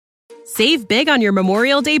Save big on your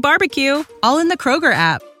Memorial Day barbecue, all in the Kroger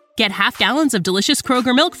app. Get half gallons of delicious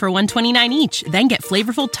Kroger milk for $1.29 each. Then get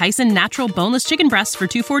flavorful Tyson natural boneless chicken breasts for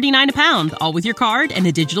 $2.49 a pound, all with your card and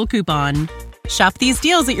a digital coupon. Shop these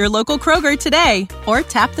deals at your local Kroger today, or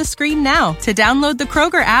tap the screen now to download the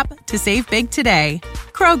Kroger app to save big today.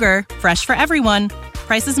 Kroger, fresh for everyone.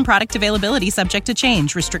 Prices and product availability subject to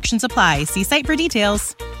change. Restrictions apply. See site for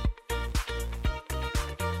details.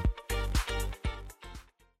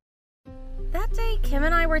 That day, Kim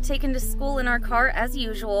and I were taken to school in our car as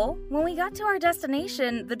usual. When we got to our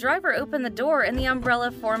destination, the driver opened the door and the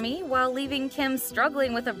umbrella for me while leaving Kim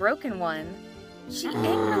struggling with a broken one. She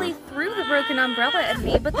angrily threw the broken umbrella at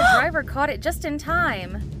me, but the driver caught it just in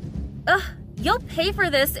time. Ugh, you'll pay for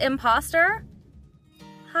this, imposter!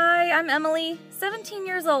 Hi, I'm Emily, 17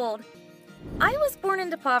 years old. I was born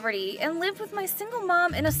into poverty and lived with my single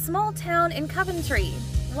mom in a small town in Coventry.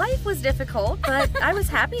 Life was difficult, but I was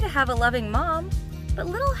happy to have a loving mom. But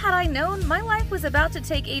little had I known, my life was about to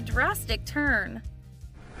take a drastic turn.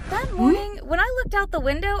 That morning, when I looked out the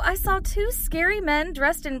window, I saw two scary men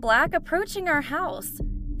dressed in black approaching our house.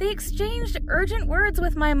 They exchanged urgent words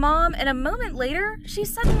with my mom, and a moment later, she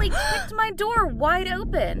suddenly kicked my door wide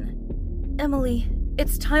open. Emily,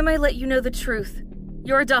 it's time I let you know the truth.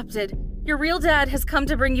 You're adopted. Your real dad has come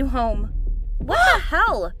to bring you home. What the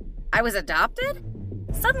hell? I was adopted?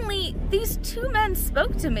 Suddenly, these two men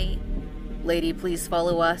spoke to me. Lady, please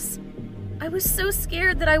follow us. I was so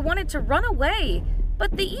scared that I wanted to run away,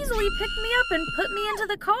 but they easily picked me up and put me into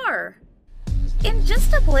the car. In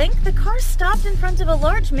just a blink, the car stopped in front of a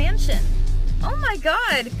large mansion. Oh my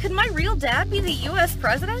god, could my real dad be the US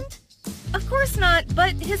president? Of course not,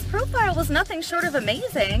 but his profile was nothing short of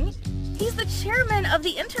amazing. He's the chairman of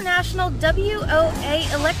the International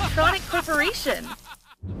WOA Electronic Corporation.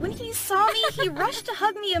 When he saw me, he rushed to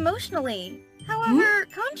hug me emotionally. However,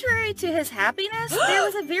 contrary to his happiness, there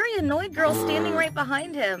was a very annoyed girl standing right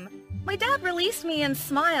behind him. My dad released me and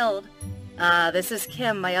smiled. This is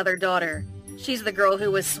Kim, my other daughter. She's the girl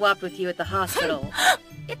who was swapped with you at the hospital.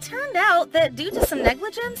 It turned out that due to some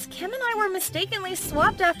negligence, Kim and I were mistakenly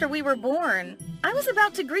swapped after we were born. I was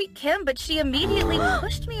about to greet Kim, but she immediately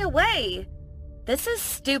pushed me away. This is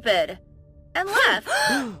stupid. And left.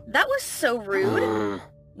 That was so rude.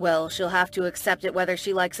 Well, she'll have to accept it whether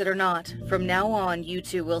she likes it or not. From now on, you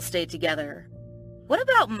two will stay together. What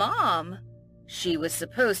about Mom? She was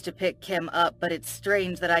supposed to pick Kim up, but it's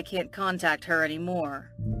strange that I can't contact her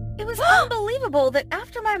anymore. It was unbelievable that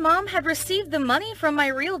after my mom had received the money from my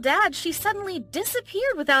real dad, she suddenly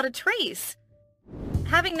disappeared without a trace.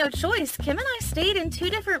 Having no choice, Kim and I stayed in two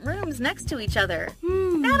different rooms next to each other.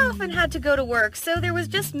 Dad often had to go to work, so there was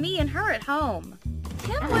just me and her at home.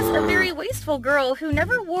 Kim was a very wasteful girl who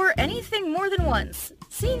never wore anything more than once.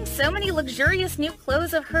 Seeing so many luxurious new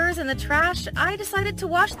clothes of hers in the trash, I decided to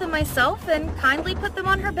wash them myself and kindly put them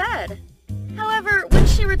on her bed. However, when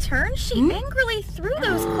she returned, she angrily threw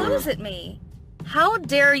those clothes at me. How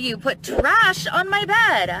dare you put trash on my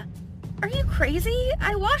bed? Are you crazy?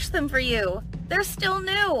 I washed them for you. They're still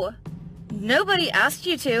new. Nobody asked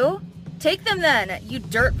you to. Take them then, you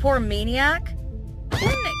dirt-poor maniac.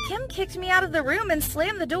 Then Kim kicked me out of the room and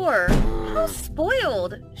slammed the door. How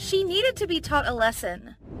spoiled. She needed to be taught a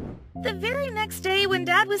lesson. The very next day, when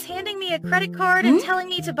Dad was handing me a credit card and telling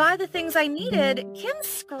me to buy the things I needed, Kim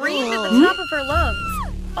screamed at the top of her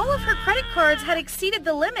lungs. All of her credit cards had exceeded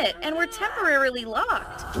the limit and were temporarily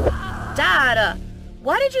locked. Dad,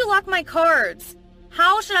 why did you lock my cards?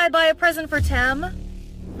 How should I buy a present for Tim?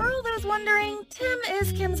 For all those wondering, Tim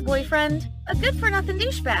is Kim's boyfriend, a good-for-nothing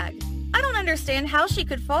douchebag. I don't understand how she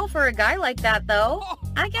could fall for a guy like that, though.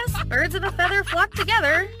 I guess birds of a feather flock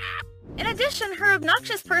together. In addition, her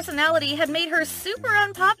obnoxious personality had made her super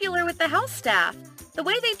unpopular with the house staff. The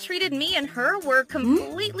way they treated me and her were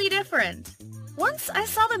completely different. Once, I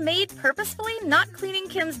saw the maid purposefully not cleaning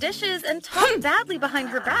Kim's dishes and talk badly behind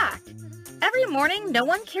her back. Every morning, no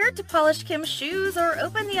one cared to polish Kim's shoes or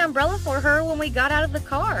open the umbrella for her when we got out of the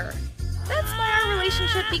car. That's why our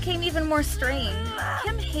relationship became even more strained.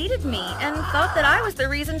 Kim hated me and thought that I was the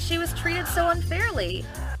reason she was treated so unfairly.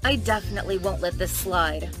 I definitely won't let this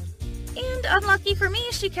slide. And unlucky for me,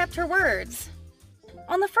 she kept her words.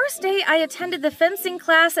 On the first day I attended the fencing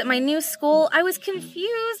class at my new school, I was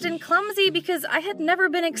confused and clumsy because I had never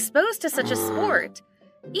been exposed to such a sport.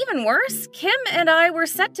 Even worse, Kim and I were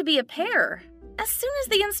set to be a pair. As soon as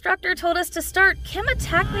the instructor told us to start, Kim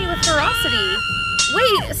attacked me with ferocity.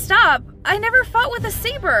 Wait, stop! I never fought with a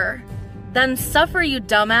saber! Then suffer, you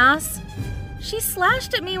dumbass! She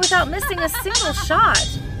slashed at me without missing a single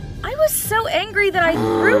shot. I was so angry that I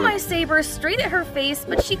threw my saber straight at her face,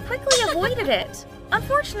 but she quickly avoided it.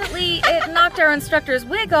 Unfortunately, it knocked our instructor's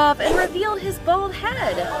wig off and revealed his bald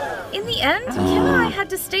head. In the end, Kim and I had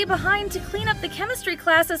to stay behind to clean up the chemistry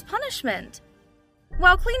class as punishment.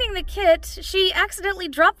 While cleaning the kit, she accidentally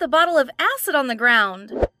dropped the bottle of acid on the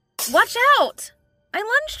ground. Watch out! I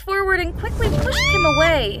lunged forward and quickly pushed Kim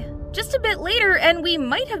away. Just a bit later, and we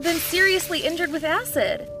might have been seriously injured with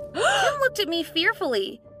acid. Kim looked at me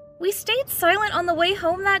fearfully. We stayed silent on the way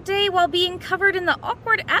home that day while being covered in the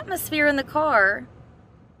awkward atmosphere in the car.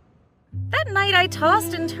 That night I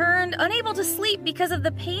tossed and turned, unable to sleep because of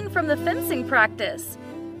the pain from the fencing practice.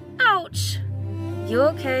 Ouch. You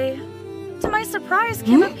okay? To my surprise,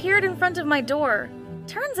 Kim appeared in front of my door.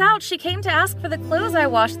 Turns out she came to ask for the clothes I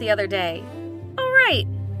washed the other day. Oh right,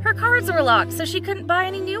 her cards were locked so she couldn't buy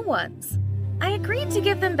any new ones. I agreed to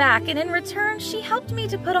give them back, and in return she helped me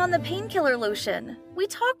to put on the painkiller lotion. We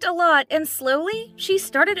talked a lot, and slowly she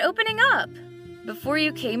started opening up. Before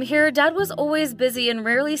you came here, Dad was always busy and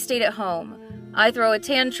rarely stayed at home. I throw a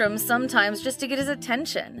tantrum sometimes just to get his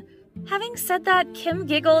attention. Having said that, Kim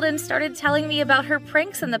giggled and started telling me about her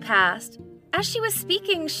pranks in the past. As she was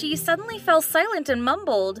speaking, she suddenly fell silent and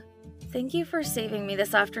mumbled, "Thank you for saving me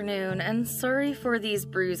this afternoon, and sorry for these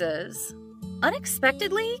bruises."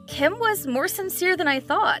 Unexpectedly, Kim was more sincere than I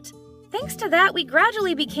thought. Thanks to that, we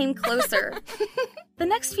gradually became closer. The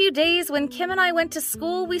next few days, when Kim and I went to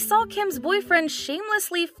school, we saw Kim's boyfriend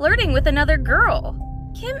shamelessly flirting with another girl.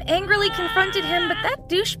 Kim angrily confronted him, but that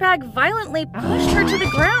douchebag violently pushed her to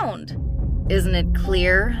the ground. "Isn't it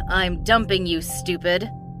clear? I'm dumping you, stupid."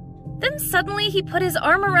 Then suddenly he put his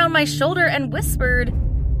arm around my shoulder and whispered,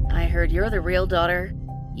 "I heard you're the real daughter.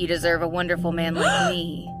 You deserve a wonderful man like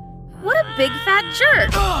me." What a big fat jerk!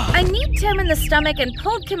 I kneed Tim in the stomach and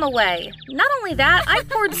pulled Kim away. Not only that, I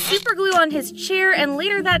poured super glue on his chair, and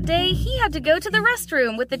later that day, he had to go to the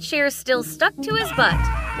restroom with the chair still stuck to his butt,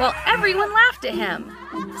 while everyone laughed at him.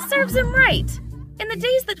 Serves him right. In the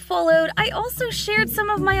days that followed, I also shared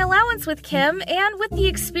some of my allowance with Kim, and with the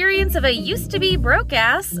experience of a used-to-be broke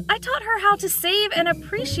ass, I taught her how to save and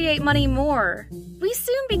appreciate money more. We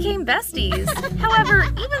soon became besties. However,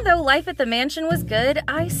 even though life at the mansion was good,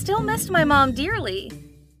 I still missed my mom dearly.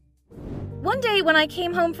 One day when I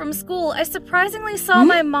came home from school, I surprisingly saw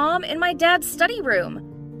my mom in my dad's study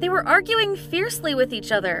room. They were arguing fiercely with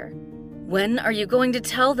each other. "When are you going to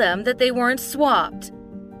tell them that they weren't swapped?"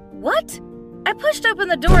 "What?" I pushed open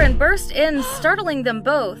the door and burst in, startling them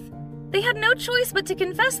both. They had no choice but to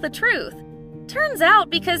confess the truth. Turns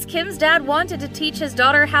out, because Kim's dad wanted to teach his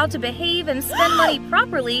daughter how to behave and spend money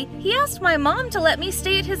properly, he asked my mom to let me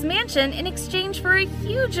stay at his mansion in exchange for a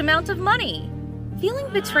huge amount of money. Feeling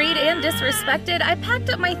betrayed and disrespected, I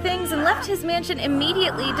packed up my things and left his mansion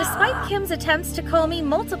immediately, despite Kim's attempts to call me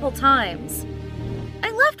multiple times.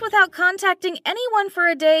 I left without contacting anyone for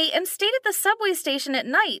a day and stayed at the subway station at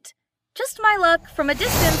night. Just my luck, from a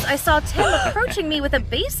distance I saw Tim approaching me with a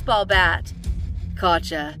baseball bat.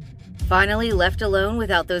 "Gotcha. Finally left alone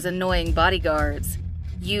without those annoying bodyguards.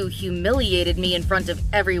 You humiliated me in front of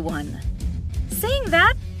everyone." Saying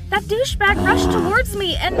that douchebag rushed towards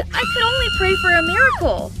me, and I could only pray for a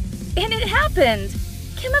miracle. And it happened.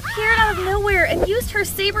 Kim appeared out of nowhere and used her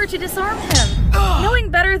saber to disarm him. Knowing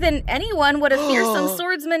better than anyone what a fearsome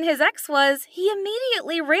swordsman his ex was, he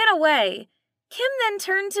immediately ran away. Kim then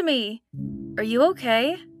turned to me. "Are you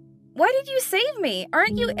okay? Why did you save me?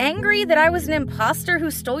 Aren't you angry that I was an imposter who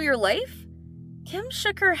stole your life?" Kim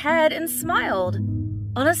shook her head and smiled.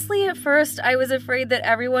 "Honestly, at first, I was afraid that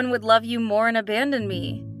everyone would love you more and abandon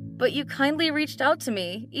me. But you kindly reached out to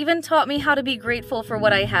me, even taught me how to be grateful for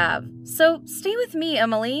what I have. So stay with me,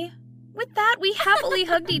 Emily." With that, we happily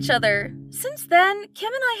hugged each other. Since then,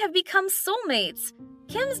 Kim and I have become soulmates.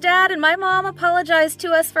 Kim's dad and my mom apologized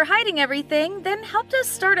to us for hiding everything, then helped us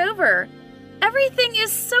start over. Everything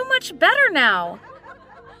is so much better now.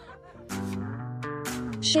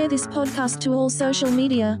 Share this podcast to all social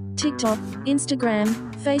media, TikTok, Instagram,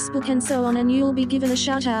 Facebook and so on, and you'll be given a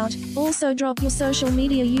shout out. Also drop your social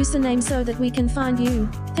media username so that we can find you.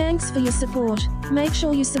 Thanks for your support. Make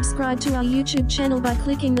sure you subscribe to our YouTube channel by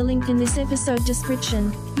clicking the link in this episode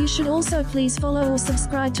description. You should also please follow or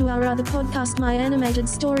subscribe to our other podcast, My Animated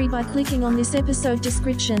Story, by clicking on this episode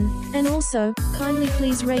description. And also, kindly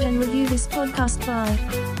please rate and review this podcast. Bye.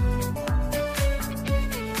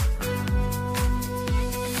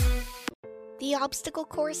 The obstacle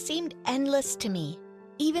course seemed endless to me,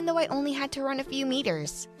 even though I only had to run a few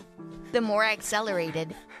meters. The more I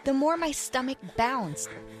accelerated, the more my stomach bounced,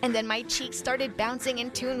 and then my cheeks started bouncing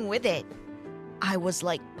in tune with it. I was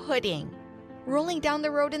like pudding, rolling down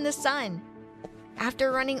the road in the sun.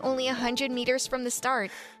 After running only 100 meters from the start,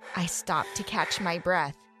 I stopped to catch my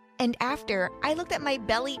breath, and after, I looked at my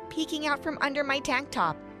belly peeking out from under my tank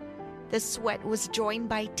top. The sweat was joined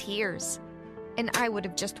by tears, and I would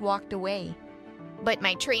have just walked away. But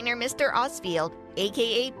my trainer, Mr. Osfield,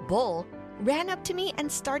 aka Bull, ran up to me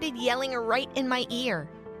and started yelling right in my ear.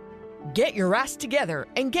 "Get your ass together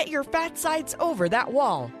and get your fat sides over that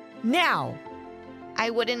wall, now!"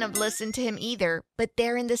 I wouldn't have listened to him either, but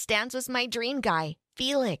there in the stands was my dream guy,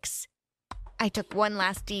 Felix. I took one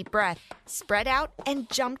last deep breath, spread out, and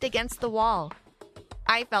jumped against the wall.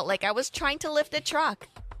 I felt like I was trying to lift a truck.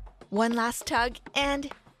 One last tug,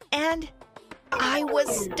 and I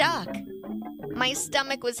was stuck. My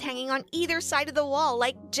stomach was hanging on either side of the wall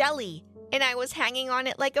like jelly, and I was hanging on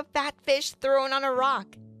it like a fat fish thrown on a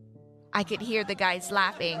rock. I could hear the guys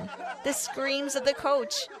laughing, the screams of the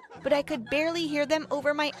coach, but I could barely hear them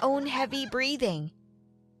over my own heavy breathing.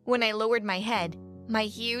 When I lowered my head, my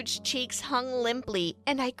huge cheeks hung limply,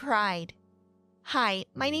 and I cried. Hi,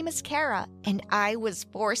 my name is Kara, and I was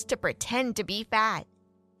forced to pretend to be fat.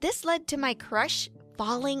 This led to my crush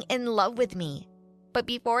falling in love with me. But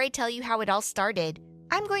before I tell you how it all started,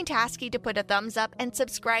 I'm going to ask you to put a thumbs up and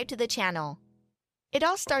subscribe to the channel. It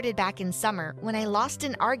all started back in summer when I lost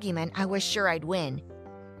an argument I was sure I'd win.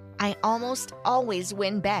 I almost always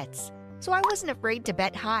win bets, so I wasn't afraid to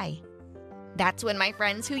bet high. That's when my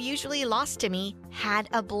friends who usually lost to me had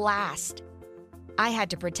a blast. I had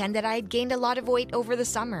to pretend that I had gained a lot of weight over the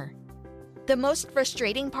summer. The most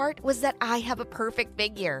frustrating part was that I have a perfect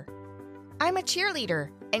figure. I'm a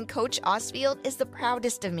cheerleader, and Coach Osfield is the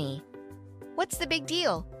proudest of me. What's the big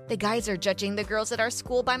deal? The guys are judging the girls at our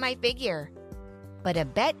school by my figure. But a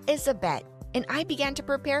bet is a bet, and I began to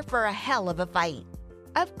prepare for a hell of a fight.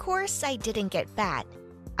 Of course, I didn't get fat.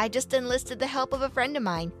 I just enlisted the help of a friend of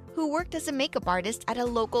mine who worked as a makeup artist at a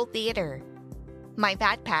local theater. My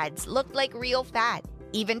fat pads looked like real fat.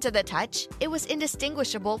 Even to the touch, it was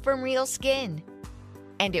indistinguishable from real skin.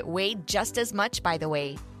 And it weighed just as much, by the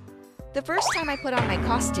way. The first time I put on my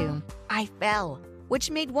costume, I fell,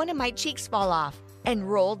 which made one of my cheeks fall off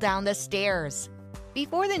and roll down the stairs.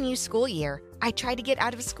 Before the new school year, I tried to get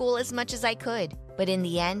out of school as much as I could, but in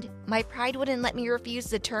the end, my pride wouldn't let me refuse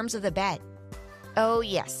the terms of the bet. Oh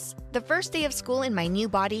yes, the first day of school in my new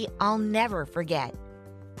body I'll never forget.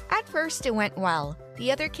 At first it went well.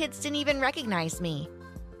 The other kids didn't even recognize me.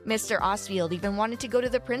 Mr. Osfield even wanted to go to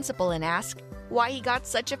the principal and ask why he got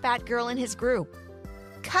such a fat girl in his group.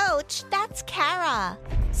 "Coach, that's Kara!"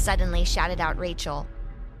 suddenly shouted out Rachel.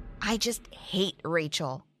 I just hate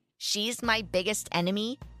Rachel. She's my biggest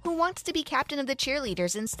enemy who wants to be captain of the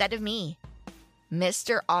cheerleaders instead of me.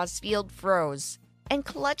 Mr. Osfield froze and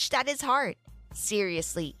clutched at his heart.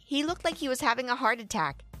 Seriously, he looked like he was having a heart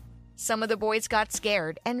attack. Some of the boys got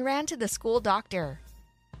scared and ran to the school doctor.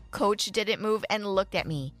 Coach didn't move and looked at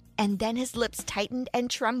me, and then his lips tightened and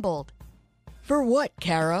trembled. "For what,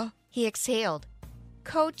 Kara?" He exhaled.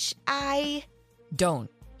 "Coach, Don't.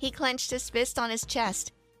 He clenched his fist on his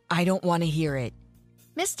chest. I don't want to hear it.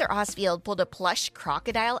 Mr. Osfield pulled a plush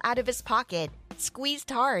crocodile out of his pocket, squeezed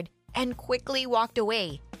hard, and quickly walked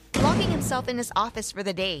away, locking himself in his office for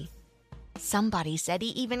the day. Somebody said he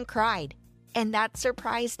even cried, and that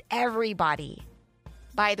surprised everybody.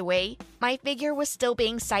 By the way, my figure was still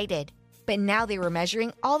being cited, but now they were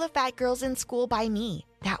measuring all the fat girls in school by me.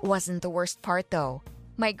 That wasn't the worst part, though.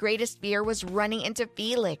 My greatest fear was running into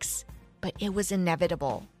Felix, but it was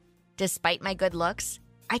inevitable. Despite my good looks,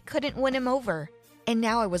 I couldn't win him over, and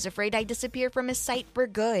now I was afraid I'd disappear from his sight for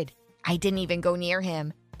good. I didn't even go near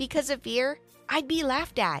him. Because of fear, I'd be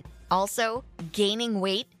laughed at. Also, gaining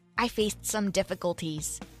weight, I faced some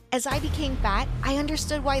difficulties. As I became fat, I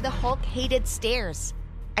understood why the Hulk hated stairs.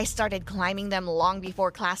 I started climbing them long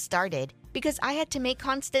before class started because I had to make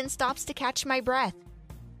constant stops to catch my breath.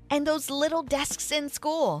 And those little desks in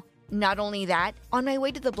school. Not only that, on my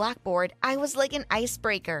way to the blackboard, I was like an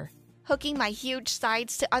icebreaker, hooking my huge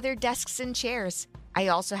sides to other desks and chairs. I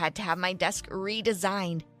also had to have my desk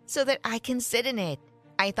redesigned so that I can sit in it.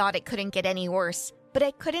 I thought it couldn't get any worse, but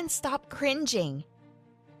I couldn't stop cringing.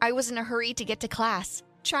 I was in a hurry to get to class,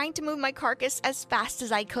 trying to move my carcass as fast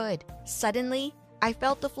as I could. Suddenly, I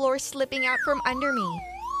felt the floor slipping out from under me.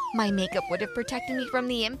 My makeup would have protected me from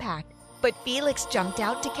the impact, but Felix jumped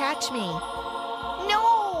out to catch me.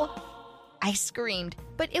 No! I screamed,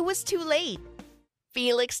 but it was too late.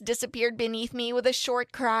 Felix disappeared beneath me with a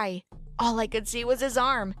short cry. All I could see was his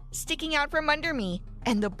arm sticking out from under me,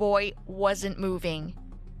 and the boy wasn't moving.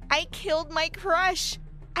 I killed my crush!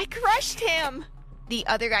 I crushed him! The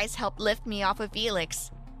other guys helped lift me off of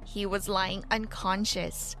Felix. He was lying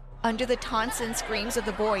unconscious. Under the taunts and screams of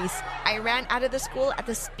the boys, I ran out of the school at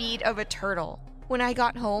the speed of a turtle. When I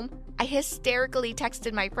got home, I hysterically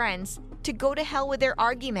texted my friends to go to hell with their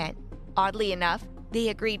argument. Oddly enough, they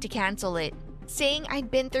agreed to cancel it, saying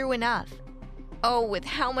I'd been through enough. Oh, with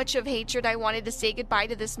how much of hatred I wanted to say goodbye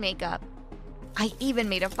to this makeup. I even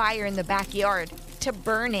made a fire in the backyard to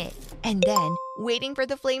burn it. And then, waiting for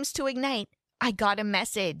the flames to ignite, I got a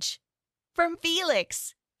message. From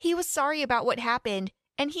Felix! He was sorry about what happened,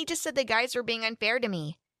 and he just said the guys were being unfair to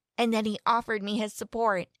me. And then he offered me his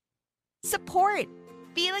support. Support!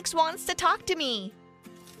 Felix wants to talk to me!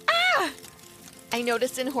 Ah! I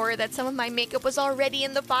noticed in horror that some of my makeup was already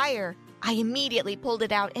in the fire. I immediately pulled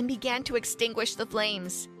it out and began to extinguish the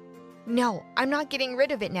flames. No, I'm not getting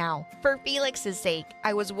rid of it now. For Felix's sake,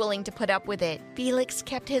 I was willing to put up with it. Felix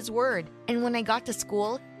kept his word, and when I got to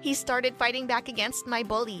school, he started fighting back against my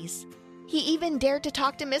bullies. He even dared to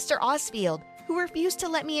talk to Mr. Osfield, who refused to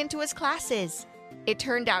let me into his classes. It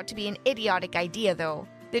turned out to be an idiotic idea, though.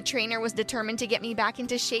 The trainer was determined to get me back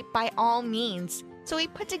into shape by all means, so he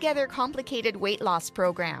put together a complicated weight loss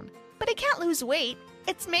program. But I can't lose weight.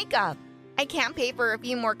 It's makeup. I can't pay for a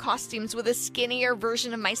few more costumes with a skinnier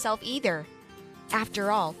version of myself either. After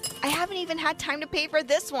all, I haven't even had time to pay for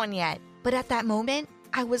this one yet. But at that moment,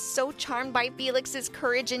 I was so charmed by Felix's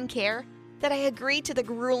courage and care that I agreed to the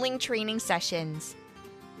grueling training sessions.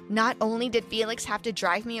 Not only did Felix have to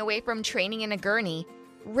drive me away from training in a gurney,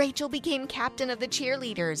 Rachel became captain of the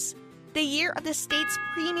cheerleaders, the year of the state's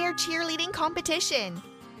premier cheerleading competition.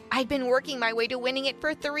 I'd been working my way to winning it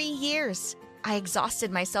for 3 years. I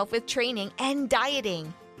exhausted myself with training and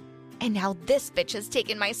dieting. And now this bitch has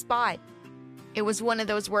taken my spot. It was one of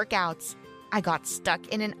those workouts. I got stuck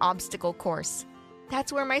in an obstacle course.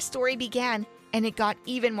 That's where my story began, and it got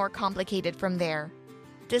even more complicated from there.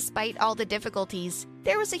 Despite all the difficulties,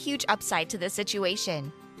 there was a huge upside to the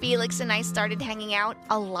situation. Felix and I started hanging out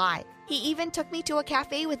a lot. He even took me to a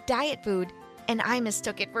cafe with diet food, and I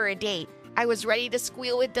mistook it for a date. I was ready to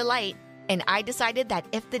squeal with delight, and I decided that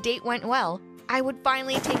if the date went well, I would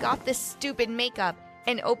finally take off this stupid makeup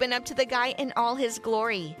and open up to the guy in all his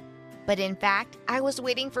glory. But in fact, I was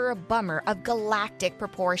waiting for a bummer of galactic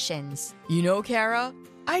proportions. You know, Kara,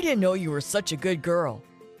 I didn't know you were such a good girl.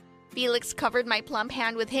 Felix covered my plump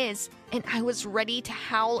hand with his, and I was ready to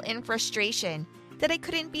howl in frustration that I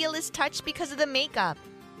couldn't feel his touch because of the makeup.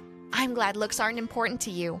 I'm glad looks aren't important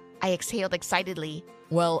to you, I exhaled excitedly.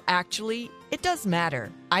 Well, actually, it does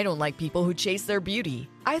matter. I don't like people who chase their beauty.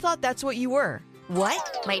 I thought that's what you were.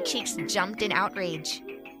 What? My cheeks jumped in outrage.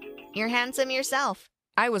 You're handsome yourself.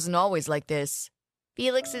 I wasn't always like this.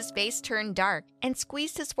 Felix's face turned dark and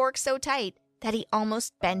squeezed his fork so tight that he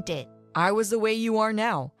almost bent it. I was the way you are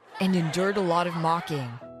now, and endured a lot of mocking.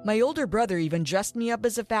 My older brother even dressed me up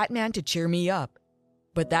as a fat man to cheer me up.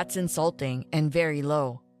 But that's insulting and very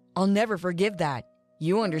low. I'll never forgive that.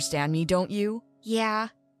 You understand me, don't you? Yeah,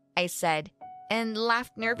 I said, and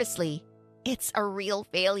laughed nervously. It's a real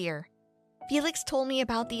failure. Felix told me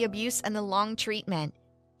about the abuse and the long treatment.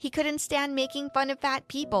 He couldn't stand making fun of fat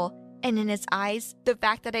people, and in his eyes, the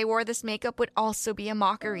fact that I wore this makeup would also be a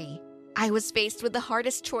mockery. I was faced with the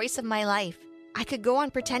hardest choice of my life. I could go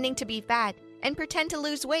on pretending to be fat and pretend to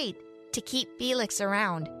lose weight to keep Felix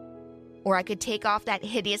around. Or I could take off that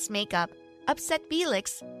hideous makeup, upset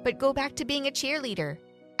Felix, but go back to being a cheerleader.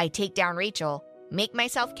 I'd take down Rachel, make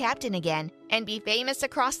myself captain again, and be famous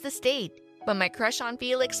across the state. But my crush on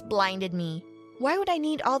Felix blinded me. Why would I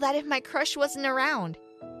need all that if my crush wasn't around?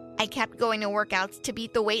 I kept going to workouts to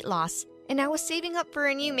beat the weight loss, and I was saving up for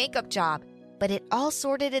a new makeup job, but it all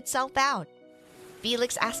sorted itself out.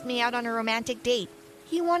 Felix asked me out on a romantic date.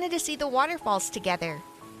 He wanted to see the waterfalls together.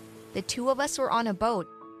 The two of us were on a boat,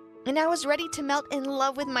 and I was ready to melt in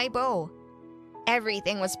love with my beau.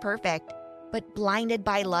 Everything was perfect, but blinded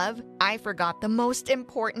by love, I forgot the most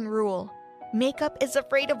important rule. Makeup is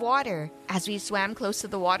afraid of water. As we swam close to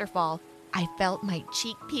the waterfall, I felt my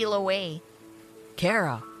cheek peel away.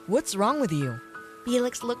 Kara, what's wrong with you?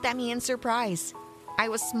 Felix looked at me in surprise. I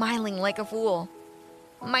was smiling like a fool.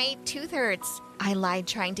 My tooth hurts, I lied,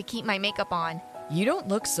 trying to keep my makeup on. You don't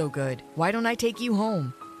look so good. Why don't I take you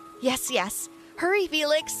home? Yes. Hurry,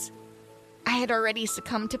 Felix. I had already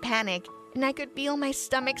succumbed to panic, and I could feel my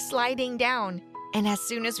stomach sliding down. And as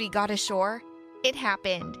soon as we got ashore, it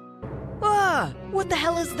happened. Ah, what the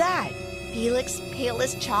hell is that? Felix, pale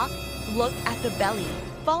as chalk, looked at the belly,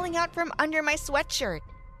 falling out from under my sweatshirt.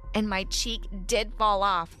 And my cheek did fall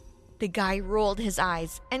off. The guy rolled his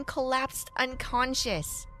eyes and collapsed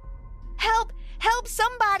unconscious. Help! Help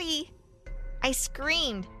somebody! I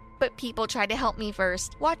screamed, but people tried to help me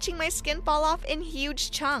first, watching my skin fall off in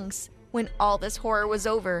huge chunks. When all this horror was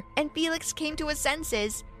over and Felix came to his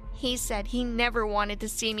senses, He said he never wanted to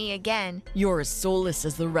see me again. You're as soulless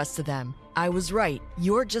as the rest of them. I was right.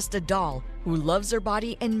 You're just a doll who loves her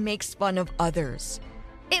body and makes fun of others.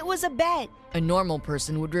 It was a bet. A normal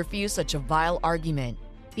person would refuse such a vile argument.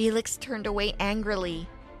 Felix turned away angrily.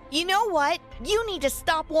 You know what? You need to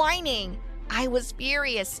stop whining. I was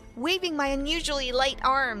furious, waving my unusually light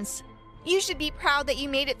arms. You should be proud that you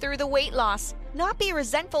made it through the weight loss, not be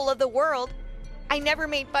resentful of the world. I never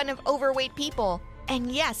made fun of overweight people. And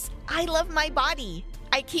yes, I love my body.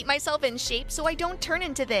 I keep myself in shape so I don't turn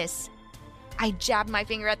into this. I jabbed my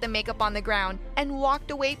finger at the makeup on the ground and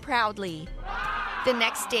walked away proudly. The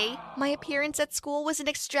next day, my appearance at school was an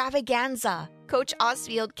extravaganza. Coach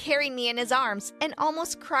Osfield carried me in his arms and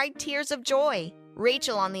almost cried tears of joy.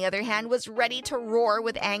 Rachel, on the other hand, was ready to roar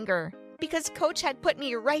with anger because Coach had put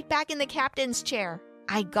me right back in the captain's chair.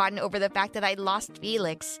 I'd gotten over the fact that I'd lost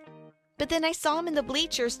Felix. But then I saw him in the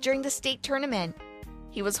bleachers during the state tournament.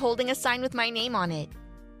 He was holding a sign with my name on it.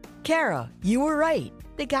 Kara, you were right.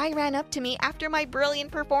 The guy ran up to me after my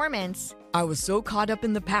brilliant performance. I was so caught up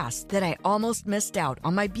in the past that I almost missed out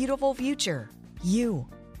on my beautiful future. You.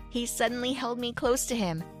 He suddenly held me close to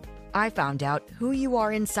him. I found out who you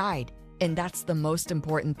are inside, and that's the most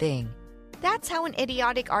important thing. That's how an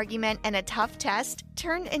idiotic argument and a tough test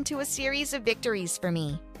turned into a series of victories for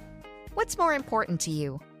me. What's more important to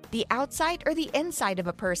you, the outside or the inside of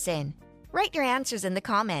a person? Write your answers in the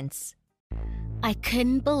comments. I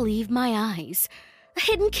couldn't believe my eyes. A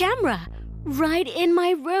hidden camera right in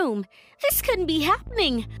my room. This couldn't be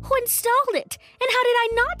happening. Who installed it? And how did I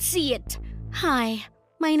not see it? Hi,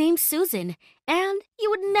 my name's Susan, and you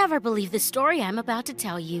would never believe the story I'm about to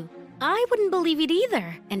tell you. I wouldn't believe it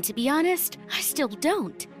either, and to be honest, I still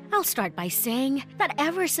don't. I'll start by saying that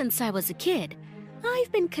ever since I was a kid,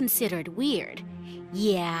 I've been considered weird.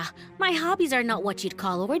 Yeah, my hobbies are not what you'd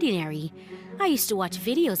call ordinary. I used to watch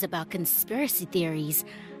videos about conspiracy theories.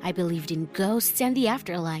 I believed in ghosts and the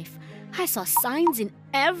afterlife. I saw signs in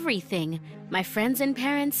everything. My friends and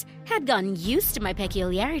parents had gotten used to my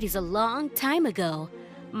peculiarities a long time ago.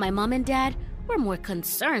 My mom and dad were more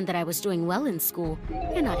concerned that I was doing well in school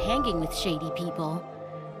and not hanging with shady people.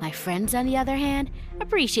 My friends, on the other hand,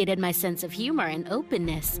 appreciated my sense of humor and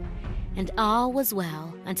openness. And all was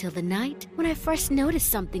well until the night when I first noticed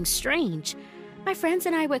something strange. My friends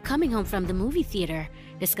and I were coming home from the movie theater,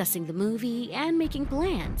 discussing the movie and making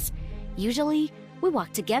plans. Usually, we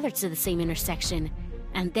walk together to the same intersection,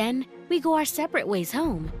 and then we go our separate ways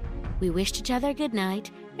home. We wished each other good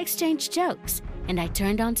night, exchanged jokes, and I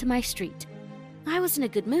turned onto my street. I was in a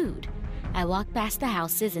good mood. I walked past the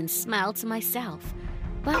houses and smiled to myself.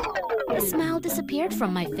 But the smile disappeared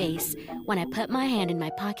from my face when I put my hand in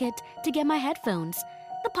my pocket to get my headphones.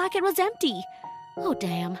 The pocket was empty. Oh,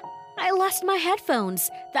 damn. I lost my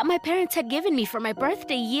headphones that my parents had given me for my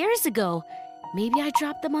birthday years ago. Maybe I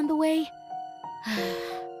dropped them on the way?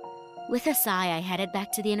 With a sigh, I headed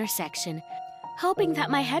back to the intersection, hoping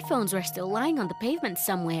that my headphones were still lying on the pavement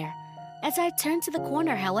somewhere. As I turned to the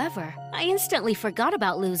corner, however, I instantly forgot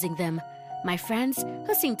about losing them. My friends,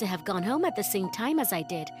 who seemed to have gone home at the same time as I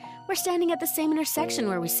did, were standing at the same intersection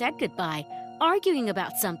where we said goodbye, arguing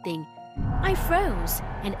about something. I froze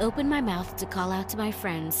and opened my mouth to call out to my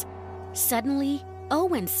friends. Suddenly,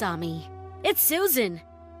 Owen saw me. "It's Susan!"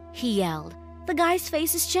 he yelled. The guy's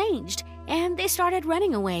faces changed, and they started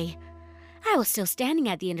running away. I was still standing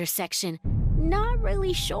at the intersection, not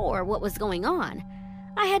really sure what was going on.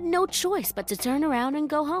 I had no choice but to turn around and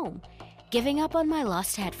go home, giving up on my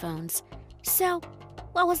lost headphones. So,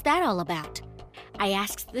 what was that all about? I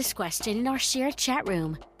asked this question in our shared chat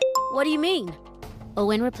room. "What do you mean?"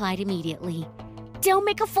 Owen replied immediately. "Don't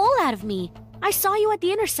make a fool out of me. I saw you at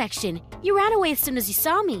the intersection. You ran away as soon as you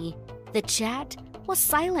saw me." The chat was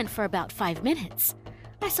silent for about 5 minutes.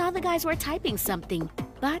 I saw the guys were typing something,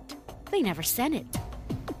 but they never sent it.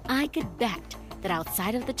 I could bet that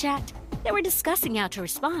outside of the chat, they were discussing how to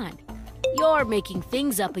respond. "You're making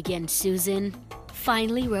things up again, Susan,"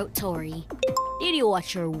 finally wrote Tori. "Did you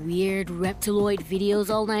watch your weird reptiloid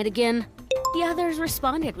videos all night again?" The others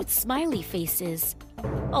responded with smiley faces.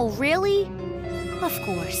 "Oh, really?" Of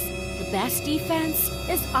course, the best defense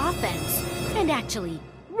is offense. And actually,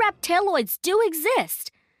 reptiloids do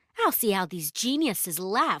exist. I'll see how these geniuses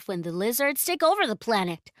laugh when the lizards take over the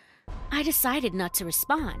planet. I decided not to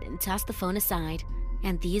respond and tossed the phone aside.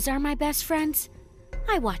 And these are my best friends?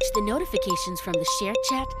 I watched the notifications from the shared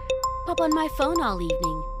chat pop on my phone all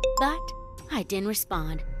evening, but I didn't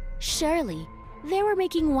respond. Surely, they were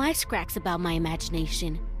making wisecracks about my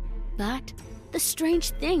imagination. But the strange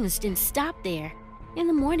things didn't stop there. In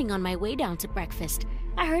the morning on my way down to breakfast,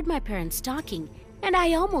 I heard my parents talking, and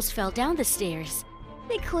I almost fell down the stairs.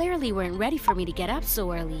 They clearly weren't ready for me to get up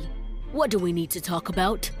so early. "What do we need to talk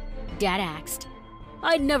about?" Dad asked.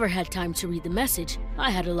 "I'd never had time to read the message. I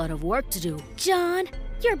had a lot of work to do." "John,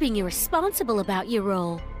 you're being irresponsible about your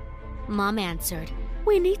role." Mom answered,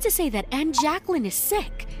 "We need to say that Aunt Jacqueline is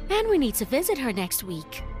sick, and we need to visit her next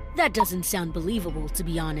week." "That doesn't sound believable, to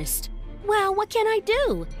be honest." "Well, what can I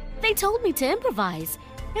do? They told me to improvise,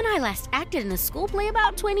 and I last acted in a school play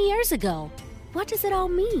about 20 years ago. What does it all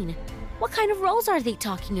mean? What kind of roles are they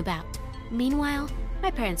talking about?" Meanwhile,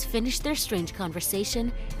 my parents finished their strange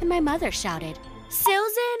conversation, and my mother shouted,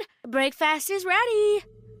 "Susan, breakfast is ready!"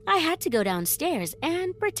 I had to go downstairs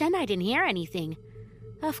and pretend I didn't hear anything.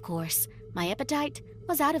 Of course, my appetite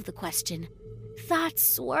was out of the question. Thoughts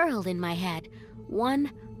swirled in my head,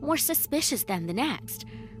 one more suspicious than the next.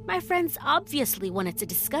 My friends obviously wanted to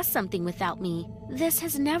discuss something without me. This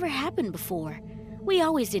has never happened before. We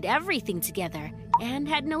always did everything together and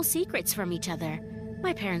had no secrets from each other.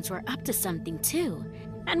 My parents were up to something too,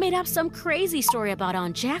 and made up some crazy story about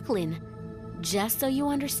Aunt Jacqueline. Just so you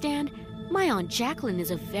understand, my Aunt Jacqueline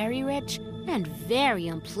is a very rich and very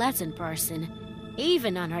unpleasant person.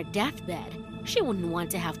 Even on her deathbed, she wouldn't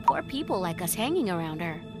want to have poor people like us hanging around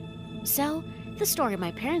her. So, the story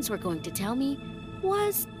my parents were going to tell me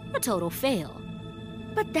was a total fail.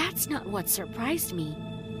 But that's not what surprised me.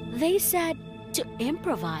 They said to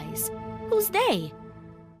improvise. Who's they?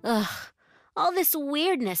 Ugh, all this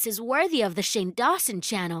weirdness is worthy of the Shane Dawson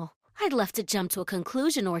channel. I'd love to jump to a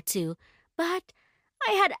conclusion or two, but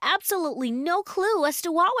I had absolutely no clue as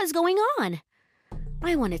to what was going on.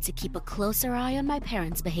 I wanted to keep a closer eye on my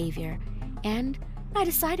parents' behavior, and I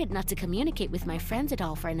decided not to communicate with my friends at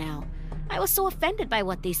all for now. I was so offended by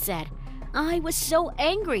what they said. I was so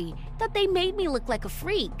angry that they made me look like a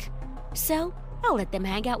freak. So I'll let them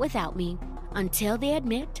hang out without me until they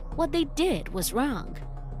admit what they did was wrong.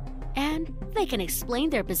 And they can explain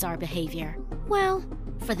their bizarre behavior. Well,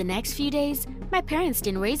 for the next few days, my parents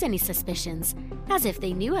didn't raise any suspicions, as if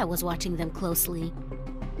they knew I was watching them closely.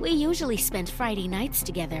 We usually spent Friday nights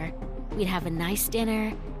together. We'd have a nice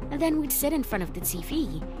dinner, and then we'd sit in front of the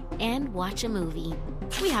TV and watch a movie.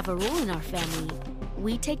 We have a rule in our family.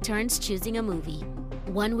 We take turns choosing a movie.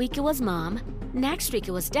 One week it was Mom, next week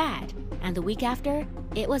it was Dad, and the week after,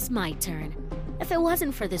 it was my turn. If it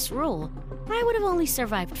wasn't for this rule, I would have only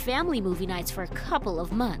survived family movie nights for a couple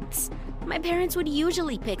of months. My parents would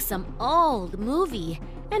usually pick some old movie,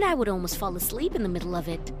 and I would almost fall asleep in the middle of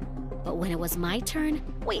it. But when it was my turn,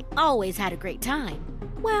 we always had a great time.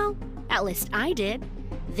 Well, at least I did.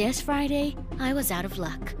 This Friday, I was out of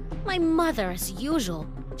luck. My mother, as usual,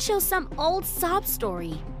 chose some old sob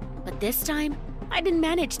story. But this time, I didn't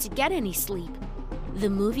manage to get any sleep. The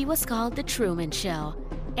movie was called The Truman Show,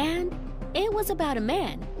 and it was about a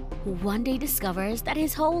man who one day discovers that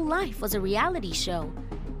his whole life was a reality show.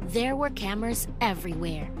 There were cameras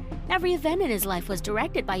everywhere. Every event in his life was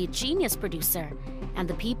directed by a genius producer, and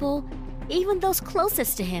the people, even those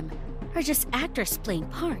closest to him, are just actors playing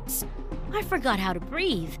parts. I forgot how to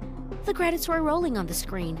breathe. The credits were rolling on the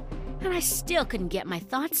screen, and I still couldn't get my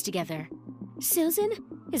thoughts together. "Susan,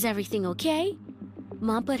 is everything okay?"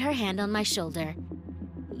 Mom put her hand on my shoulder.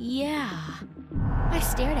 "Yeah." I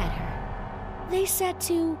stared at her. They said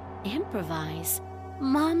to improvise.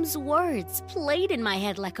 Mom's words played in my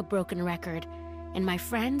head like a broken record, and my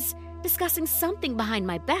friends discussing something behind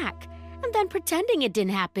my back and then pretending it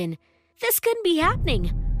didn't happen. This couldn't be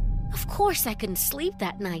happening. Of course I couldn't sleep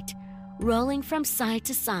that night. Rolling from side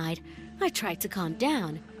to side, I tried to calm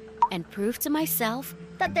down and prove to myself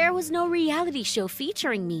that there was no reality show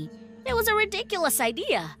featuring me. It was a ridiculous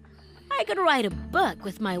idea. I could write a book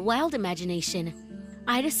with my wild imagination.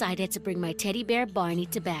 I decided to bring my teddy bear Barney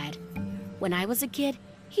to bed. When I was a kid,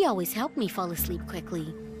 he always helped me fall asleep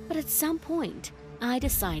quickly. But at some point, I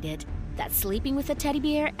decided that sleeping with a teddy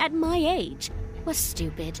bear at my age was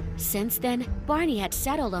stupid. Since then, Barney had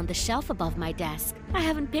settled on the shelf above my desk. I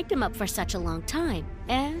haven't picked him up for such a long time,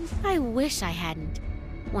 and I wish I hadn't.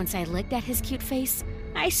 Once I looked at his cute face,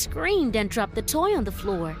 I screamed and dropped the toy on the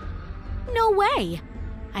floor. No way!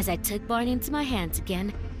 As I took Barney into my hands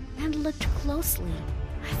again and looked closely,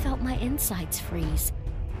 I felt my insides freeze.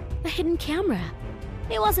 A hidden camera.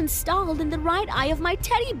 It was installed in the right eye of my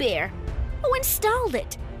teddy bear. Who installed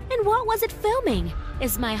it? And what was it filming?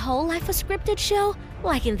 Is my whole life a scripted show,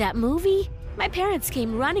 like in that movie? My parents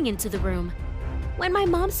came running into the room. When my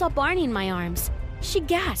mom saw Barney in my arms, she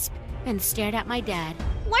gasped and stared at my dad.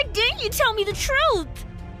 "Why didn't you tell me the truth?"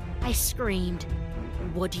 I screamed.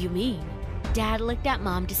 "What do you mean?" Dad looked at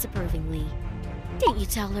Mom disapprovingly. "Didn't you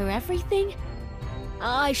tell her everything?"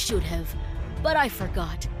 "I should have, but I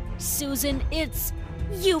forgot. Susan, it's..."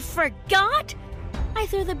 "You forgot?" I I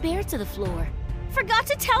threw the bear to the floor. Forgot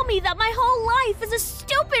to tell me that my whole life is a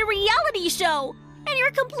stupid reality show, and you're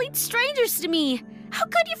complete strangers to me. How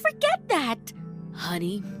could you forget that?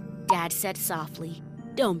 Honey, Dad said softly,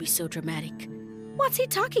 don't be so dramatic. What's he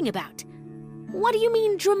talking about? What do you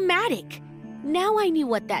mean dramatic? Now I knew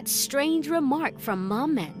what that strange remark from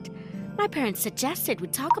Mom meant. My parents suggested we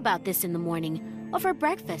talk about this in the morning over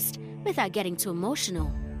breakfast without getting too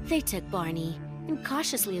emotional. They took Barney and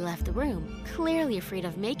cautiously left the room, clearly afraid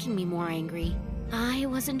of making me more angry. I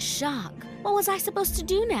was in shock. What was I supposed to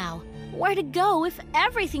do now? Where to go if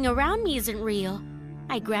everything around me isn't real?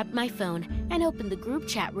 I grabbed my phone and opened the group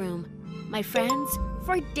chat room. My friends,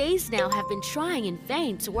 for days now, have been trying in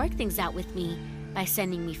vain to work things out with me by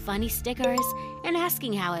sending me funny stickers and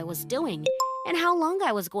asking how I was doing and how long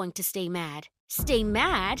I was going to stay mad. Stay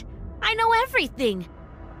mad? I know everything!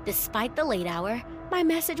 Despite the late hour, my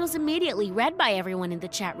message was immediately read by everyone in the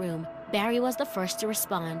chat room. Barry was the first to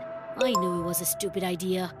respond. I knew it was a stupid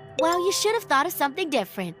idea. Well, you should have thought of something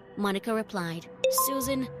different, Monica replied.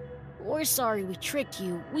 Susan, we're sorry we tricked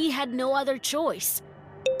you. We had no other choice.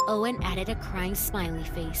 Owen added a crying smiley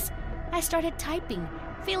face. I started typing,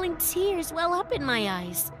 feeling tears well up in my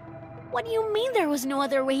eyes. What do you mean there was no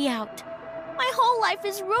other way out? My whole life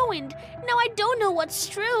is ruined. Now I don't know what's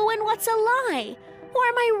true and what's a lie. Who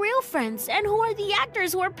are my real friends and who are the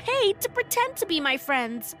actors who are paid to pretend to be my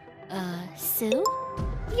friends? Sue?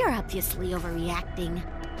 You're obviously overreacting,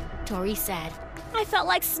 Tori said. I felt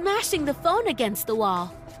like smashing the phone against the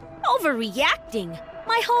wall. Overreacting?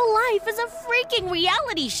 My whole life is a freaking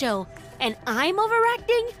reality show, and I'm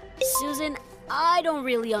overacting? Susan, I don't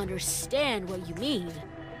really understand what you mean.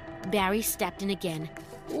 Barry stepped in again.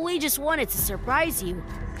 We just wanted to surprise you.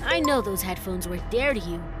 I know those headphones were dear to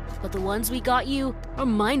you, but the ones we got you are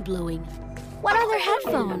mind-blowing. What other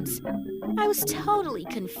headphones? I was totally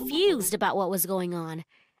confused about what was going on,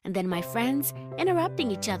 and then my friends,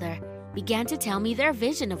 interrupting each other, began to tell me their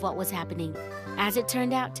vision of what was happening. As it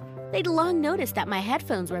turned out, they'd long noticed that my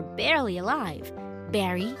headphones were barely alive.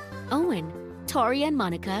 Barry, Owen, Tori, and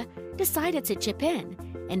Monica decided to chip in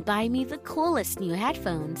and buy me the coolest new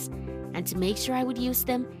headphones. And to make sure I would use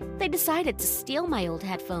them, they decided to steal my old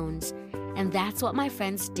headphones. And that's what my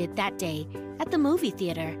friends did that day at the movie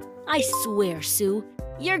theater. I swear, Sue,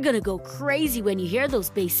 you're gonna go crazy when you hear those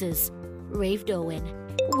basses, raved Owen.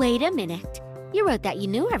 Wait a minute. You wrote that you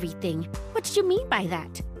knew everything. What did you mean by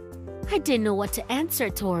that? I didn't know what to answer,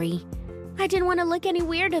 Tori. I didn't want to look any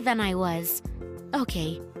weirder than I was.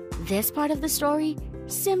 Okay, this part of the story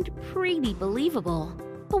seemed pretty believable.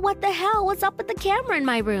 But what the hell was up with the camera in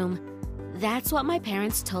my room? That's what my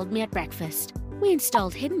parents told me at breakfast. We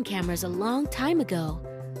installed hidden cameras a long time ago,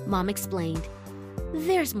 Mom explained.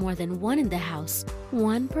 There's more than one in the house,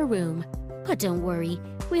 one per room. But don't worry,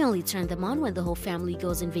 we only turn them on when the whole family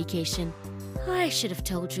goes on vacation. I should have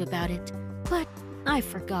told you about it, but I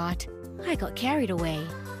forgot. I got carried away.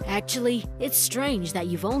 Actually, it's strange that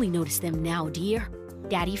you've only noticed them now, dear.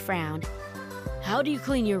 Daddy frowned. How do you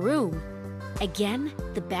clean your room? Again,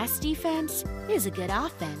 the best defense is a good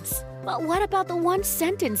offense. But what about the one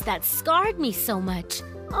sentence that scarred me so much?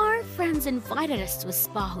 Our friends invited us to a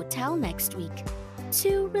spa hotel next week.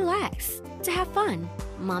 To relax, to have fun,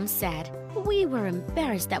 Mom said. We were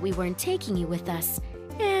embarrassed that we weren't taking you with us,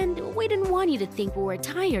 and we didn't want you to think we were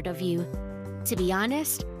tired of you. To be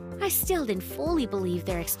honest, I still didn't fully believe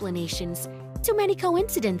their explanations. Too many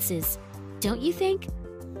coincidences, don't you think?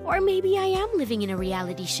 Or maybe I am living in a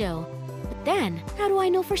reality show. But then, how do I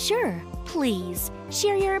know for sure? Please,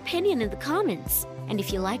 share your opinion in the comments. And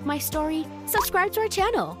if you like my story, subscribe to our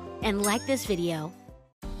channel and like this video.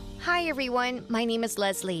 Hi everyone, my name is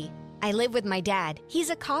Leslie. I live with my dad.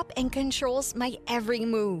 He's a cop and controls my every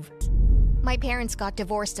move. My parents got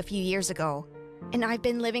divorced a few years ago, and I've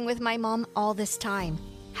been living with my mom all this time.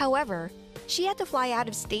 However, she had to fly out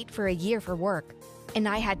of state for a year for work, and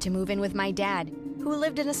I had to move in with my dad, who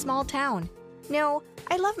lived in a small town. No,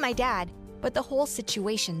 I love my dad, but the whole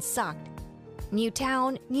situation sucked. New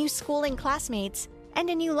town, new school and classmates, and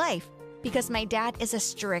a new life, because my dad is a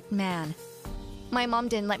strict man. My mom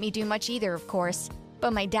didn't let me do much either, of course,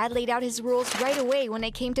 but my dad laid out his rules right away when I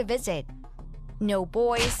came to visit. No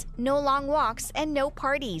boys, no long walks, and no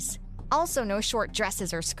parties. Also no short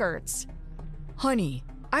dresses or skirts. Honey,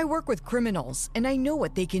 I work with criminals and I know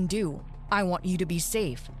what they can do. I want you to be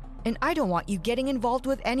safe, and I don't want you getting involved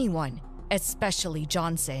with anyone, especially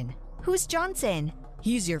Johnson. Who's Johnson?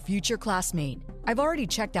 He's your future classmate. I've already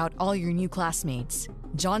checked out all your new classmates.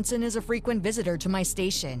 Johnson is a frequent visitor to my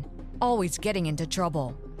station, always getting into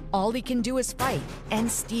trouble. All he can do is fight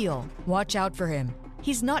and steal. Watch out for him.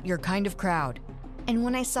 He's not your kind of crowd. And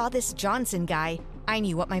when I saw this Johnson guy, I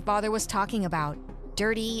knew what my father was talking about.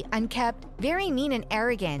 Dirty, unkempt, very mean and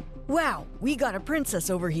arrogant. Wow, we got a princess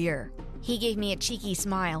over here. He gave me a cheeky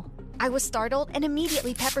smile. I was startled and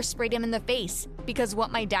immediately pepper sprayed him in the face because what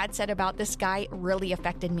my dad said about this guy really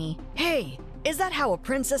affected me. Hey, is that how a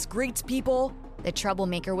princess greets people? The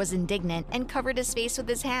troublemaker was indignant and covered his face with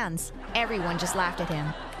his hands. Everyone just laughed at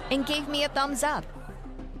him and gave me a thumbs up.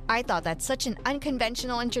 I thought that such an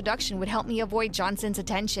unconventional introduction would help me avoid Johnson's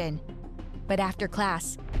attention. But after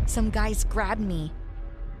class, some guys grabbed me.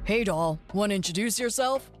 Hey doll, wanna introduce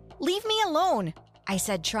yourself? Leave me alone, I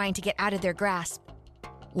said, trying to get out of their grasp.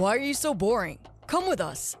 Why are you so boring? Come with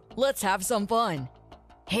us. Let's have some fun.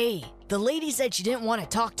 Hey, the lady said she didn't want to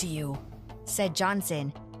talk to you, said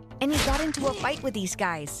Johnson, and he got into a fight with these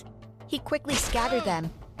guys. He quickly scattered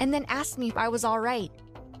them and then asked me if I was all right.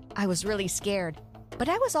 I was really scared, but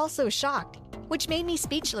I was also shocked, which made me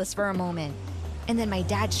speechless for a moment. And then my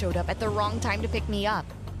dad showed up at the wrong time to pick me up.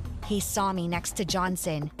 He saw me next to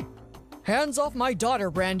Johnson. Hands off my daughter,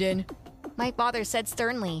 Brandon, my father said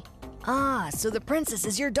sternly. Ah, so the princess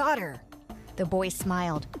is your daughter. The boy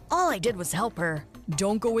smiled. All I did was help her.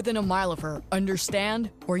 Don't go within a mile of her, understand?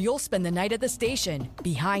 Or you'll spend the night at the station,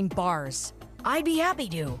 behind bars. I'd be happy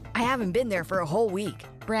to. I haven't been there for a whole week.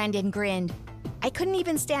 Brandon grinned. I couldn't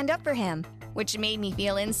even stand up for him, which made me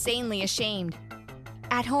feel insanely ashamed.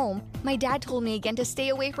 At home, my dad told me again to stay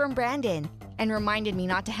away from Brandon and reminded me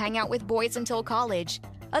not to hang out with boys until college.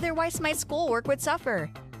 Otherwise, my schoolwork would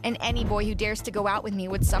suffer, and any boy who dares to go out with me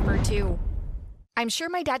would suffer too. I'm sure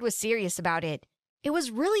my dad was serious about it. It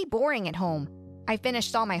was really boring at home. I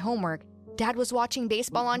finished all my homework. Dad was watching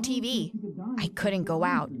baseball on TV. I couldn't go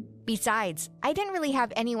out. Besides, I didn't really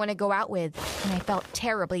have anyone to go out with, and I felt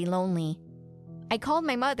terribly lonely. I called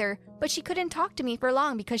my mother, but she couldn't talk to me for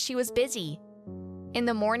long because she was busy. In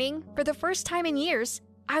the morning, for the first time in years,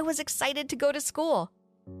 I was excited to go to school.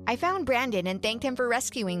 I found Brandon and thanked him for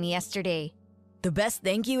rescuing me yesterday. The best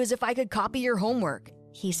thank you is if I could copy your homework,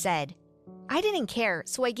 he said. I didn't care,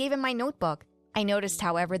 so I gave him my notebook. I noticed,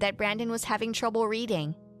 however, that Brandon was having trouble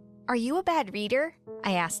reading. Are you a bad reader?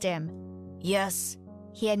 I asked him. Yes,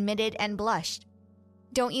 he admitted and blushed.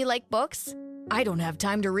 Don't you like books? I don't have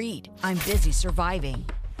time to read. I'm busy surviving.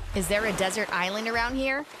 Is there a desert island around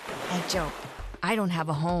here? I joked. I don't have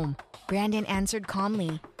a home. Brandon answered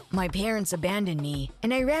calmly. My parents abandoned me,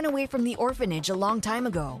 and I ran away from the orphanage a long time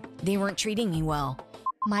ago. They weren't treating me well.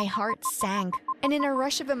 My heart sank, and in a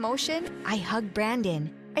rush of emotion, I hugged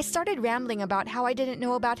Brandon. I started rambling about how I didn't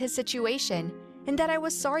know about his situation, and that I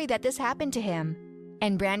was sorry that this happened to him.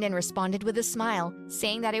 And Brandon responded with a smile,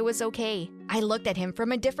 saying that it was okay. I looked at him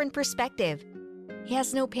from a different perspective. He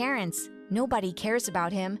has no parents. Nobody cares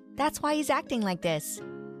about him. That's why he's acting like this.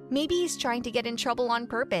 Maybe he's trying to get in trouble on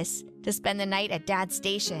purpose, to spend the night at Dad's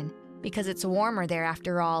station, because it's warmer there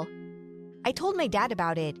after all. I told my dad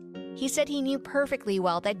about it. He said he knew perfectly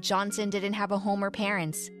well that Johnson didn't have a home or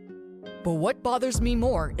parents. But what bothers me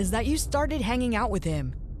more is that you started hanging out with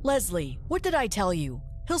him. Leslie, what did I tell you?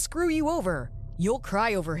 He'll screw you over. You'll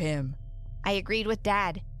cry over him. I agreed with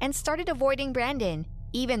Dad and started avoiding Brandon,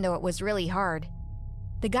 even though it was really hard.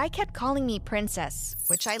 The guy kept calling me princess,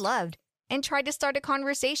 which I loved, and tried to start a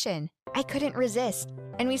conversation. I couldn't resist,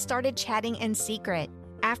 and we started chatting in secret.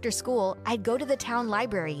 After school, I'd go to the town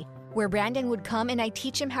library, where Brandon would come and I'd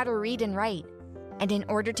teach him how to read and write. And in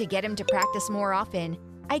order to get him to practice more often,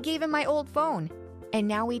 I gave him my old phone, and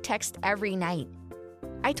now we text every night.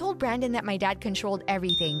 I told Brandon that my dad controlled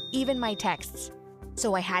everything, even my texts,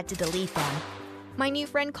 so I had to delete them. My new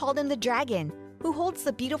friend called him the dragon, who holds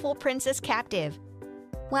the beautiful princess captive.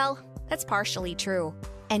 Well, that's partially true.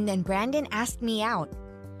 And then Brandon asked me out.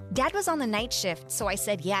 Dad was on the night shift, so I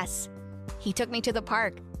said yes. He took me to the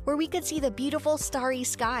park, where we could see the beautiful starry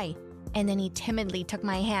sky, and then he timidly took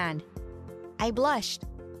my hand. I blushed.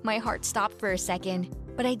 My heart stopped for a second,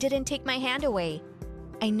 but I didn't take my hand away.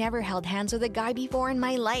 I never held hands with a guy before in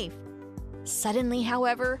my life. Suddenly,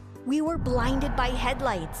 however, we were blinded by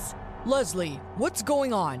headlights. Leslie, what's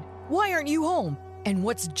going on? Why aren't you home? And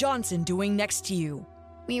what's Johnson doing next to you?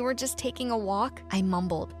 We were just taking a walk, I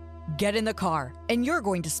mumbled. Get in the car, and you're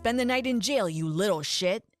going to spend the night in jail, you little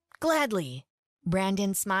shit. Gladly.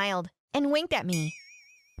 Brandon smiled and winked at me.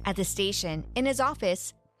 At the station, in his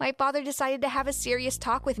office, my father decided to have a serious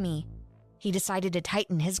talk with me. He decided to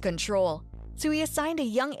tighten his control, so he assigned a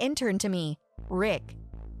young intern to me, Rick.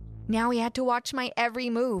 Now he had to watch my every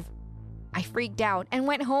move. I freaked out and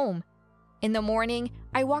went home. In the morning,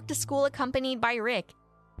 I walked to school accompanied by Rick.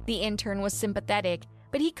 The intern was sympathetic,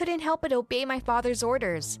 but he couldn't help but obey my father's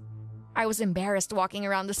orders. I was embarrassed walking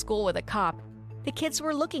around the school with a cop. The kids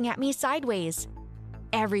were looking at me sideways.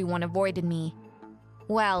 Everyone avoided me.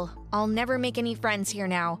 Well, I'll never make any friends here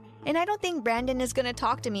now, and I don't think Brandon is gonna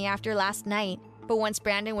talk to me after last night. But once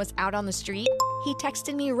Brandon was out on the street, he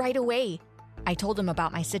texted me right away. I told him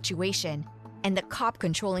about my situation and the cop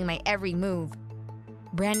controlling my every move.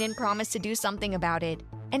 Brandon promised to do something about it,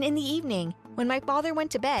 and in the evening, when my father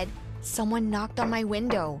went to bed, someone knocked on my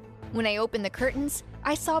window. When I opened the curtains,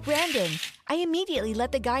 I saw Brandon. I immediately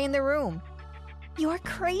let the guy in the room. "You're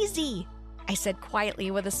crazy," I said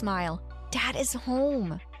quietly with a smile. "Dad is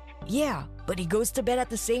home." Yeah, but he goes to bed at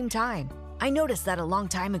the same time. I noticed that a long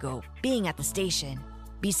time ago, being at the station.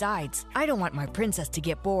 Besides, I don't want my princess to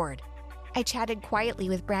get bored. I chatted quietly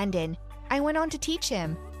with Brandon. I went on to teach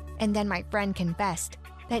him. And then my friend confessed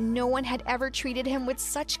that no one had ever treated him with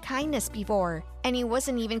such kindness before, and he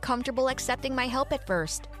wasn't even comfortable accepting my help at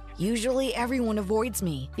first. Usually everyone avoids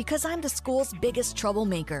me because I'm the school's biggest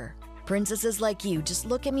troublemaker. Princesses like you just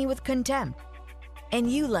look at me with contempt. And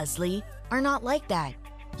you, Leslie, are not like that.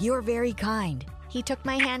 You're very kind. He took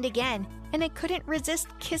my hand again, and I couldn't resist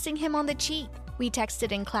kissing him on the cheek. We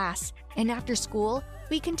texted in class, and after school,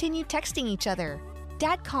 we continued texting each other.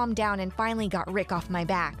 Dad calmed down and finally got Rick off my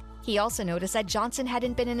back. He also noticed that Johnson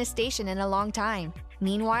hadn't been in a station in a long time.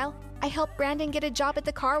 Meanwhile, I helped Brandon get a job at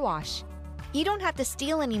the car wash. "You don't have to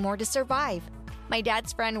steal anymore to survive. My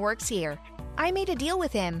dad's friend works here. I made a deal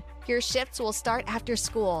with him. Your shifts will start after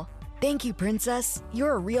school." Thank you, Princess.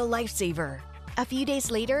 You're a real lifesaver. A few days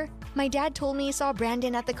later, my dad told me he saw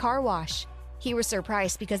Brandon at the car wash. He was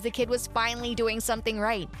surprised because the kid was finally doing something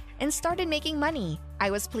right and started making money. I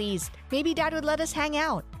was pleased. Maybe Dad would let us hang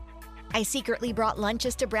out. I secretly brought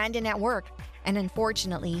lunches to Brandon at work, and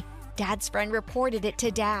unfortunately, Dad's friend reported it to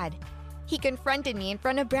Dad. He confronted me in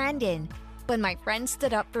front of Brandon, but my friend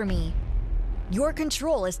stood up for me. Your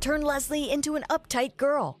control has turned Leslie into an uptight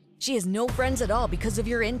girl. She has no friends at all because of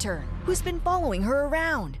your intern, who's been following her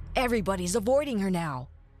around. Everybody's avoiding her now.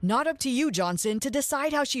 Not up to you, Johnson, to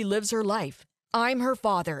decide how she lives her life. I'm her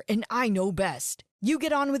father, and I know best. You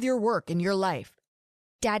get on with your work and your life.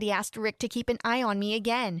 Daddy asked Rick to keep an eye on me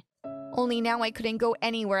again. Only now I couldn't go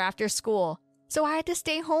anywhere after school, so I had to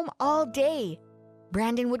stay home all day.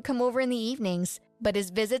 Brandon would come over in the evenings, but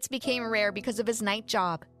his visits became rare because of his night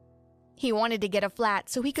job. He wanted to get a flat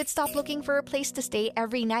so he could stop looking for a place to stay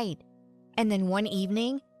every night. And then one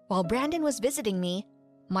evening, while Brandon was visiting me,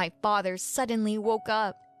 my father suddenly woke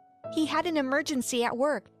up. He had an emergency at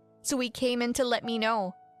work, so he came in to let me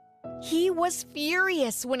know. He was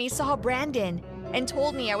furious when he saw Brandon and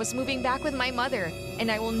told me I was moving back with my mother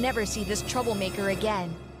and I will never see this troublemaker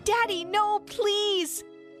again. "Daddy, no, please!"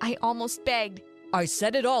 I almost begged. I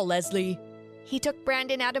said it all, Leslie. He took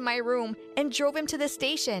Brandon out of my room and drove him to the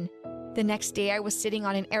station. The next day I was sitting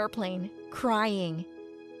on an airplane, crying.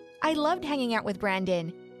 I loved hanging out with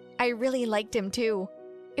Brandon. I really liked him too.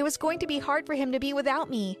 It was going to be hard for him to be without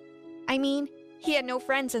me. I mean, he had no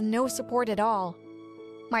friends and no support at all.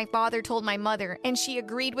 My father told my mother, and she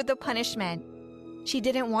agreed with the punishment. She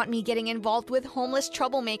didn't want me getting involved with homeless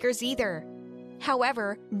troublemakers either.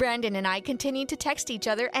 However, Brandon and I continued to text each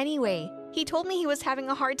other anyway. He told me he was having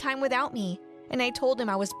a hard time without me, and I told him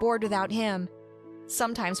I was bored without him.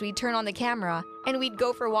 Sometimes we'd turn on the camera, and we'd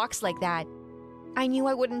go for walks like that. I knew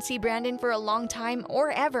I wouldn't see Brandon for a long time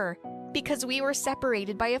or ever, because we were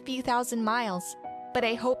separated by a few thousand miles. But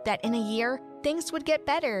I hoped that in a year, things would get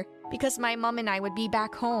better, because my mom and I would be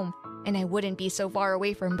back home, and I wouldn't be so far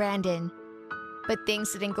away from Brandon. But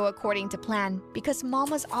things didn't go according to plan, because Mom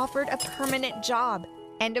was offered a permanent job.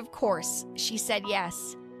 And of course, she said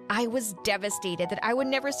yes. I was devastated that I would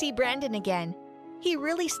never see Brandon again. He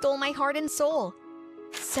really stole my heart and soul.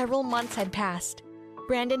 Several months had passed.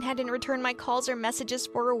 Brandon hadn't returned my calls or messages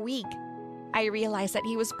for a week. I realized that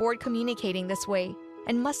he was bored communicating this way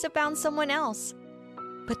and must have found someone else.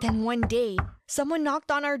 But then one day, someone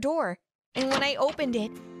knocked on our door, and when I opened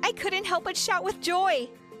it, I couldn't help but shout with joy.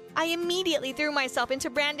 I immediately threw myself into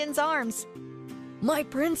Brandon's arms. My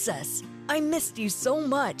princess, I missed you so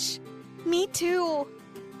much. Me too.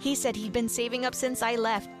 He said he'd been saving up since I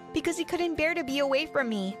left because he couldn't bear to be away from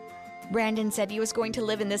me. Brandon said he was going to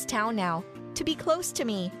live in this town now, to be close to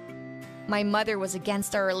me. My mother was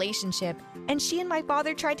against our relationship, and she and my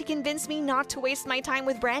father tried to convince me not to waste my time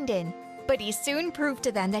with Brandon. But he soon proved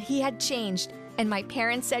to them that he had changed, and my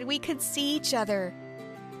parents said we could see each other.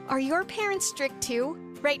 Are your parents strict too?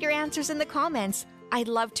 Write your answers in the comments. I'd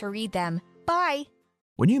love to read them. Bye!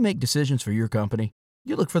 When you make decisions for your company,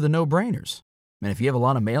 you look for the no-brainers. And if you have a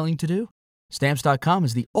lot of mailing to do, Stamps.com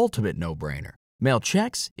is the ultimate no-brainer. Mail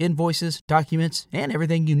checks, invoices, documents, and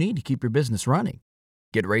everything you need to keep your business running.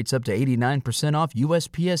 Get rates up to 89% off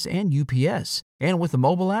USPS and UPS. And with the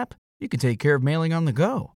mobile app, you can take care of mailing on the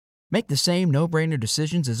go. Make the same no-brainer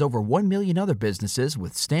decisions as over 1 million other businesses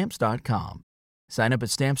with Stamps.com. Sign up at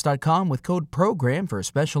Stamps.com with code PROGRAM for a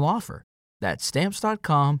special offer. That's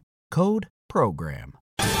Stamps.com, code PROGRAM.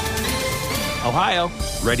 Ohio,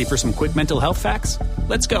 ready for some quick mental health facts?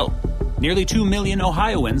 Let's go. Nearly 2 million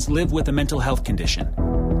Ohioans live with a mental health condition.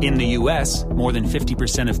 In the U.S., more than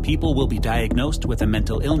 50% of people will be diagnosed with a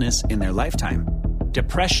mental illness in their lifetime.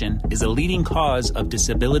 Depression is a leading cause of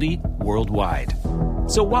disability worldwide.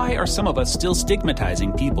 So why are some of us still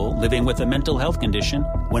stigmatizing people living with a mental health condition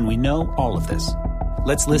when we know all of this?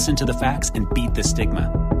 Let's listen to the facts and beat the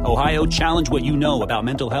stigma. Ohio, challenge what you know about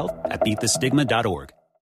mental health at beatthestigma.org.